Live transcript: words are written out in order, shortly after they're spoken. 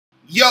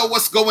Yo,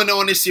 what's going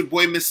on? It's your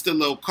boy, Mr.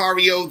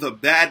 Locario, the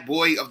bad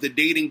boy of the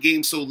dating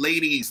game. So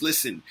ladies,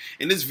 listen,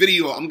 in this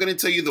video, I'm going to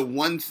tell you the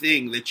one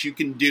thing that you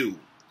can do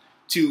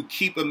to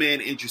keep a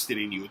man interested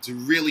in you. It's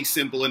really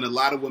simple, and a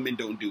lot of women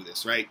don't do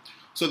this, right?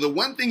 So the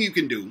one thing you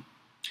can do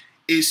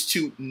is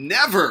to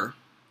never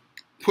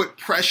put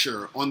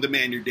pressure on the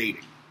man you're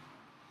dating.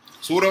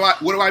 So what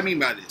do I mean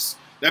by this?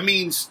 That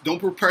means don't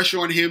put pressure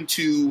on him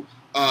to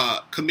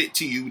commit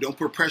to you. Don't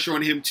put pressure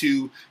on him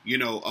to,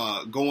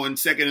 go on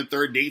second and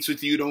third dates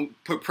with you. Don't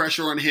put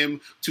pressure on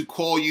him to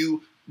call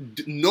you.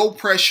 No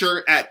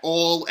pressure at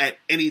all at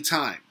any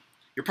time.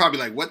 You're probably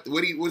like,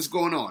 what's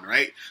going on,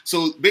 right?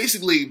 So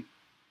basically,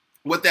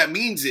 what that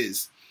means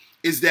is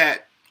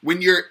that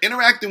when you're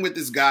interacting with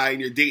this guy and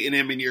you're dating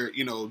him and you're,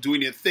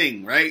 doing your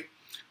thing, right?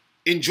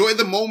 Enjoy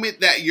the moment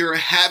that you're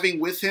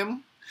having with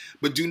him,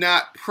 but do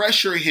not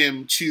pressure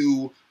him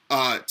to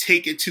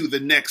take it to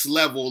the next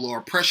level or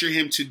pressure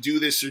him to do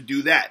this or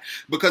do that.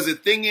 Because the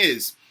thing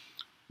is,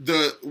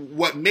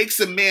 what makes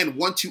a man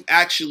want to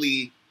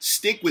actually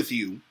stick with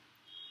you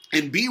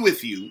and be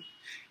with you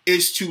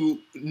is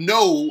to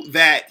know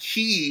that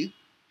he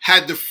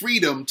had the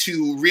freedom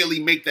to really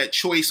make that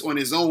choice on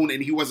his own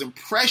and he wasn't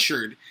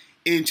pressured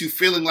into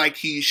feeling like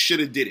he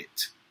should have did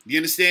it. You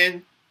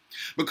understand?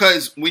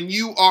 Because when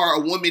you are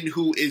a woman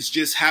who is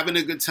just having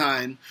a good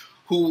time,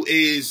 who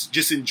is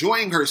just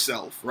enjoying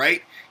herself,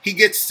 right? He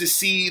gets to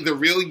see the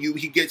real you.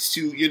 He gets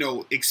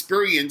to,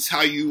 experience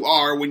how you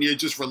are when you're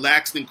just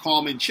relaxed and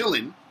calm and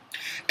chilling.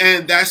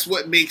 And that's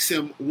what makes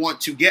him want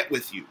to get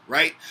with you,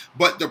 right?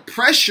 But the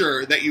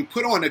pressure that you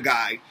put on a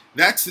guy,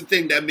 that's the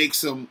thing that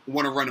makes him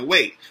want to run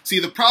away. See,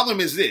 the problem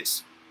is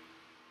this.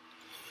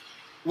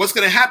 What's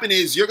going to happen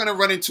is you're going to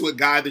run into a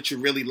guy that you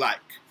really like.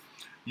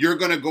 You're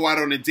going to go out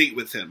on a date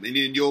with him, and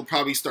then you'll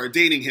probably start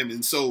dating him.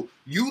 And so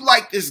you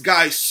like this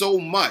guy so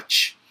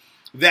much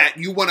that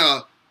you want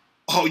to,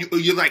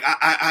 you're like,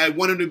 I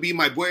want him to be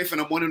my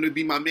boyfriend. I want him to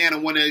be my man. I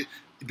want to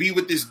be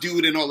with this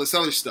dude and all this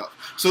other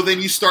stuff. So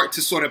then you start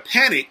to sort of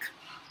panic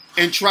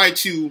and try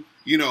to,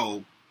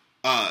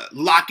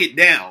 lock it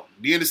down.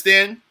 Do you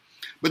understand?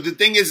 But the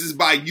thing is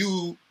by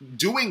you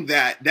doing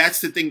that,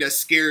 that's the thing that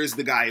scares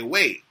the guy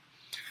away.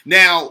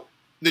 Now,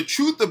 the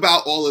truth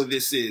about all of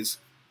this is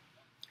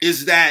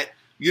that,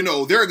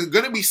 there are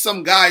going to be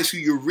some guys who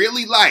you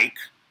really like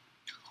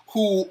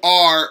who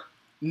are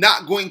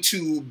not going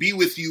to be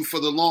with you for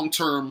the long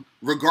term,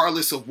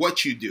 regardless of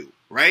what you do,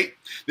 right?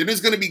 Then there's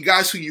going to be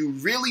guys who you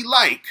really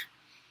like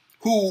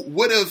who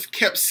would have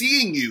kept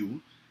seeing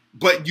you,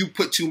 but you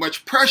put too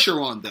much pressure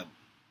on them.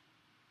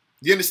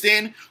 You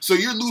understand? So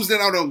you're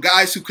losing out on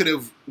guys who could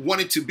have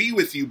wanted to be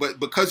with you, but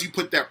because you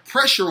put that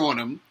pressure on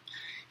him,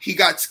 he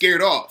got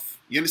scared off.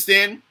 You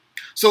understand?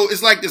 So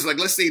it's like this, like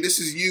let's say this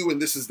is you and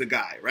this is the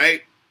guy,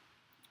 right?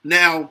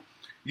 Now,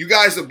 you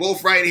guys are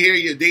both right here,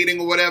 you're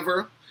dating or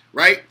whatever,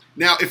 right?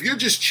 Now, if you're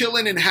just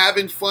chilling and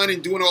having fun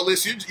and doing all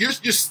this, you're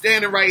just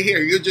standing right here,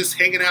 you're just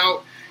hanging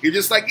out, you're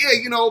just like,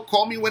 yeah,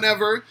 call me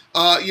whenever,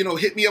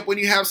 hit me up when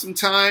you have some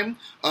time,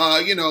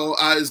 it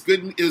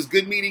was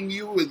good meeting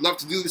you, would love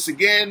to do this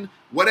again,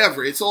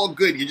 whatever, it's all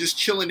good, you're just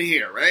chilling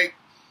here, right?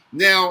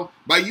 Now,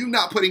 by you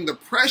not putting the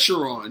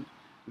pressure on,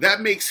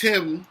 that makes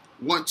him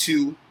want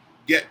to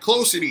get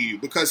closer to you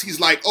because he's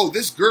like, oh,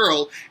 this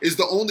girl is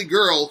the only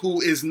girl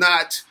who is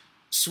not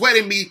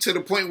sweating me to the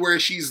point where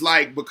she's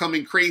like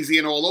becoming crazy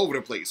and all over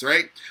the place,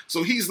 right?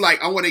 So he's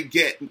like, I want to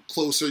get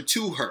closer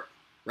to her,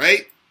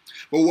 right?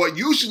 But what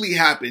usually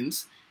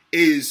happens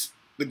is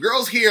the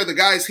girl's here, the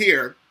guy's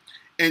here,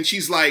 and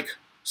she's like,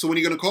 so when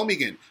are you going to call me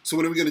again? So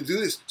when are we going to do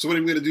this? So when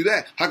are we going to do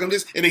that? How come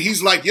this? And then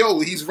he's like,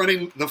 yo, he's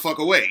running the fuck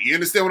away. You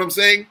understand what I'm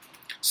saying?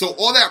 So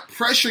all that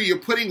pressure you're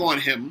putting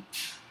on him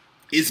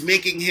is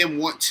making him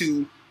want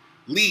to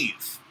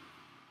leave,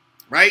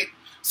 right?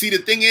 See, the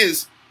thing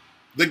is,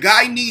 the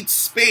guy needs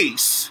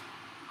space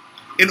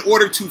in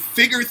order to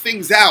figure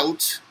things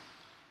out,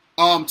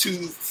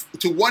 to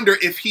wonder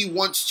if he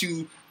wants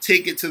to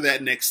take it to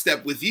that next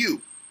step with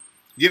you.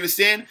 You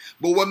understand?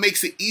 But what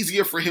makes it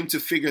easier for him to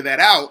figure that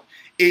out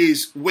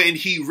is when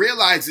he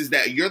realizes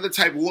that you're the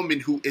type of woman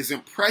who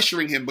isn't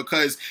pressuring him,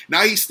 because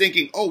now he's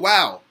thinking, oh,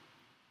 wow,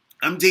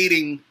 I'm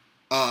dating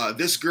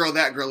this girl,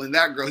 that girl, and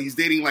that girl. He's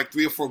dating like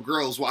 3 or 4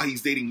 girls while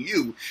he's dating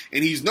you.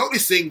 And he's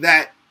noticing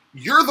that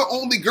you're the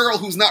only girl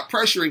who's not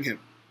pressuring him.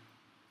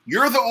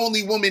 You're the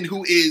only woman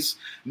who is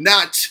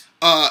not,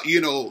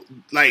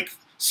 like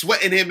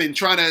sweating him and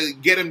trying to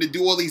get him to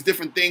do all these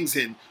different things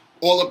and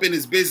all up in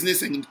his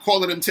business and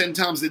calling him 10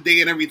 times a day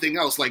and everything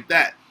else like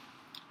that.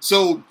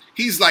 So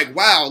he's like,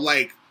 wow,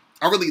 like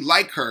I really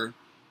like her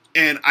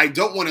and I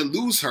don't want to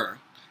lose her.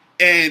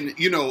 And,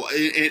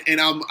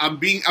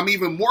 I'm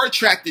even more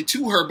attracted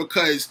to her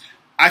because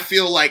I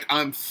feel like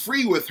I'm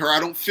free with her. I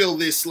don't feel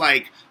this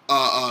like,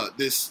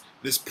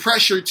 this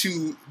pressure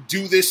to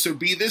do this or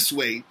be this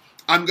way.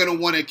 I'm going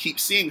to want to keep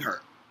seeing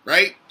her,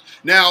 right?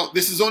 Now,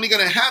 this is only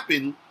going to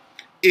happen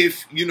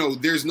if,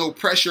 there's no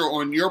pressure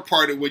on your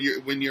part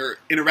when you're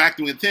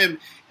interacting with him.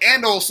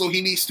 And also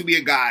he needs to be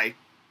a guy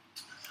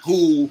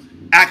who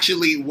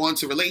actually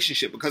wants a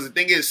relationship. Because the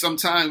thing is,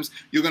 sometimes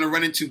you're going to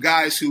run into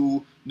guys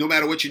who, no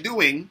matter what you're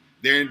doing,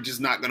 they're just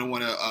not going to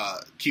want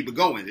to keep it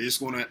going. They're just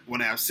going to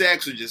want to have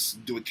sex or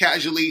just do it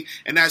casually,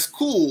 and that's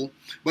cool.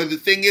 But the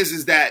thing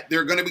is that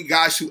there are going to be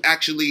guys who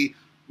actually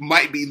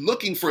might be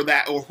looking for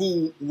that, or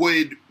who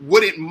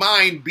wouldn't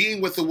mind being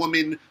with a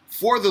woman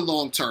for the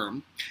long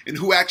term, and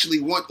who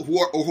actually want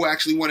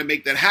to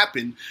make that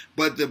happen.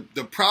 But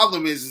the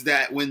problem is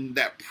that when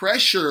that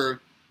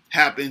pressure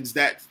happens,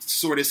 that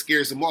sort of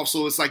scares them off.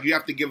 So it's like you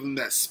have to give them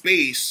that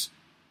space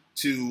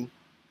to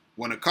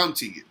want to come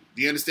to you.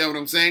 Do you understand what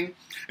I'm saying?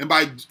 And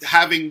by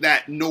having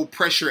that no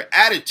pressure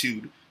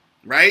attitude,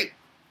 right?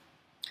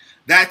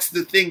 That's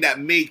the thing that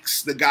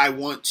makes the guy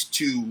want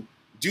to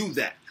do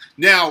that.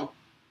 Now,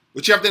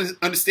 what you have to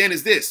understand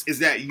is this, is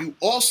that you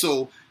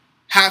also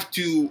have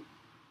to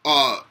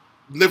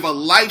live a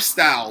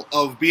lifestyle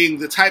of being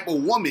the type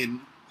of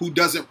woman who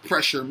doesn't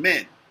pressure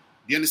men.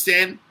 You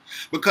understand?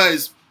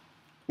 Because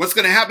what's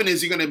going to happen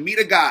is you're going to meet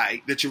a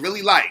guy that you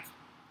really like,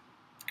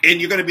 and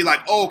you're going to be like,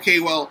 oh, okay,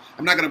 well,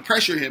 I'm not going to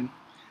pressure him.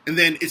 And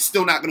then it's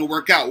still not going to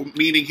work out,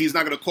 meaning he's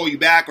not going to call you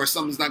back, or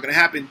something's not going to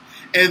happen.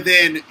 And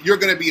then you're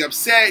going to be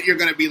upset. You're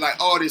going to be like,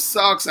 oh, this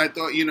sucks. I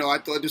thought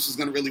this was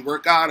going to really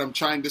work out. I'm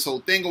trying this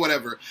whole thing or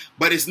whatever.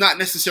 But it's not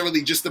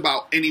necessarily just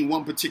about any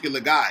one particular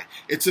guy.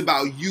 It's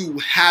about you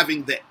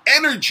having the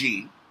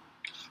energy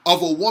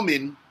of a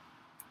woman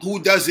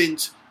who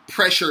doesn't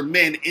pressure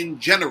men in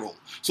general.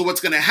 So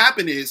what's going to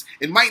happen is,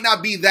 it might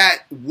not be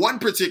that one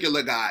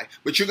particular guy,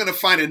 but you're going to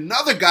find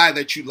another guy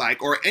that you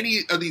like, or any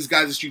of these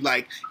guys that you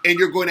like, and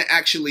you're going to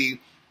actually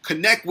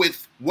connect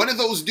with one of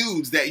those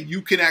dudes that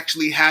you can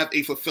actually have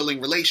a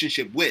fulfilling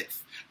relationship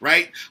with,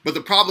 right? But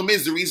the problem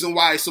is, the reason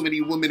why so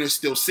many women are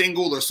still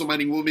single, or so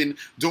many women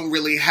don't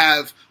really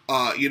have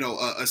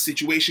a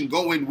situation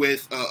going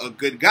with a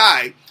good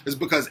guy, is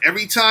because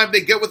every time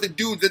they get with a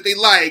dude that they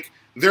like,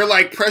 they're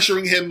like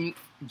pressuring him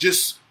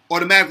just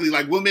automatically.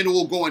 Like, women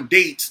will go on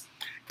dates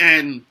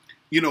and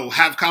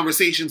have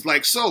conversations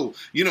like, so,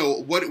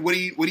 what are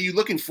you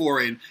looking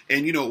for? And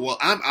well,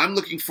 I'm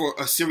looking for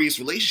a serious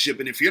relationship.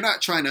 And if you're not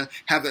trying to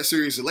have that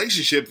serious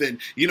relationship, then,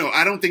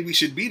 I don't think we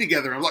should be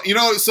together. I'm like,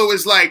 so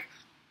it's like,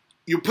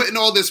 you're putting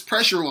all this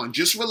pressure on.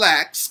 Just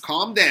relax,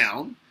 calm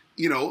down,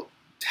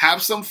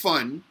 have some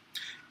fun,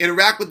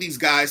 interact with these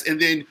guys,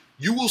 and then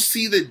you will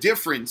see the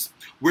difference,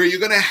 where you're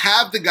going to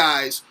have the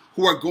guys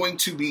who are going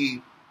to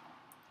be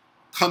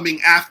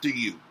coming after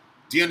you.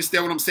 Do you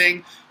understand what I'm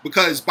saying?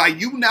 Because by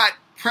you not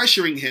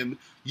pressuring him,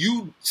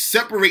 you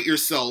separate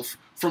yourself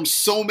from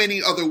so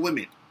many other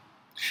women.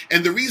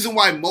 And the reason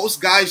why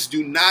most guys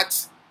do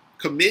not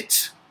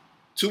commit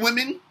to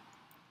women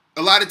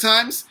a lot of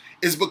times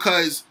is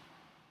because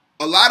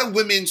a lot of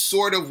women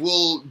sort of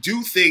will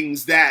do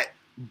things that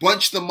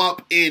bunch them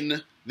up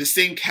in the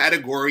same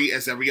category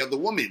as every other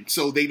woman,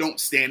 so they don't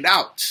stand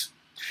out.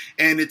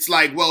 And it's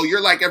like, well,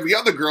 you're like every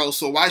other girl,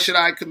 so why should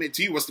I commit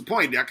to you? What's the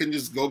point? I can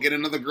just go get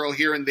another girl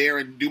here and there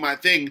and do my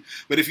thing.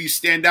 But if you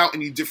stand out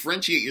and you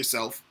differentiate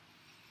yourself,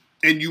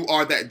 and you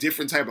are that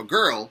different type of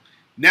girl,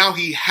 now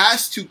he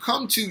has to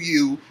come to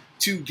you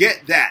to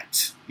get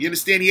that. You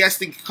understand? He has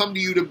to come to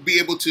you to be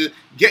able to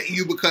get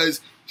you, because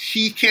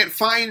he can't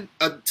find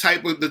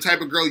the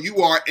type of girl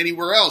you are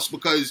anywhere else,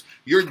 because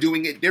you're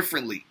doing it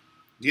differently.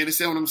 Do you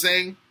understand what I'm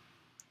saying?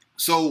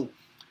 So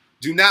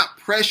do not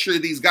pressure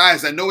these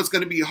guys. I know it's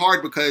going to be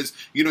hard, because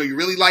you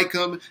really like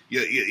him.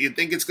 You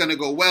think it's going to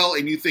go well,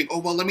 and you think, oh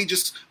well, let me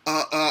just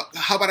how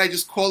about I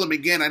just call him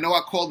again? I know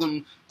I called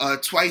him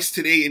twice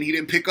today and he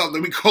didn't pick up.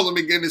 Let me call him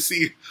again to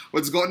see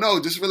what's going on.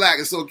 No, just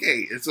relax. It's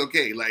okay. It's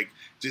okay. Like,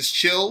 just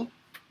chill.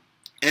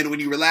 And when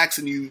you relax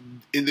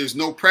and there's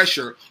no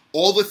pressure,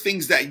 all the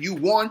things that you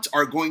want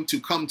are going to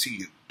come to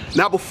you.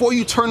 Now, before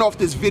you turn off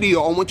this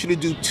video, I want you to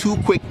do two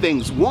quick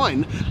things.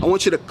 One, I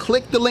want you to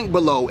click the link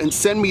below and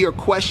send me your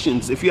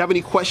questions. If you have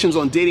any questions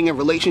on dating and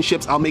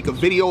relationships, I'll make a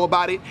video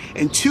about it.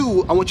 And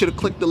two, I want you to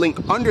click the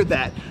link under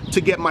that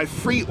to get my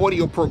free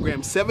audio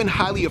program, 7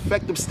 highly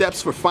effective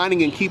steps for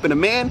finding and keeping a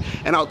man.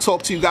 And I'll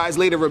talk to you guys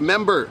later.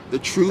 Remember, the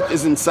truth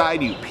is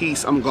inside you.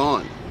 Peace. I'm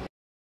gone.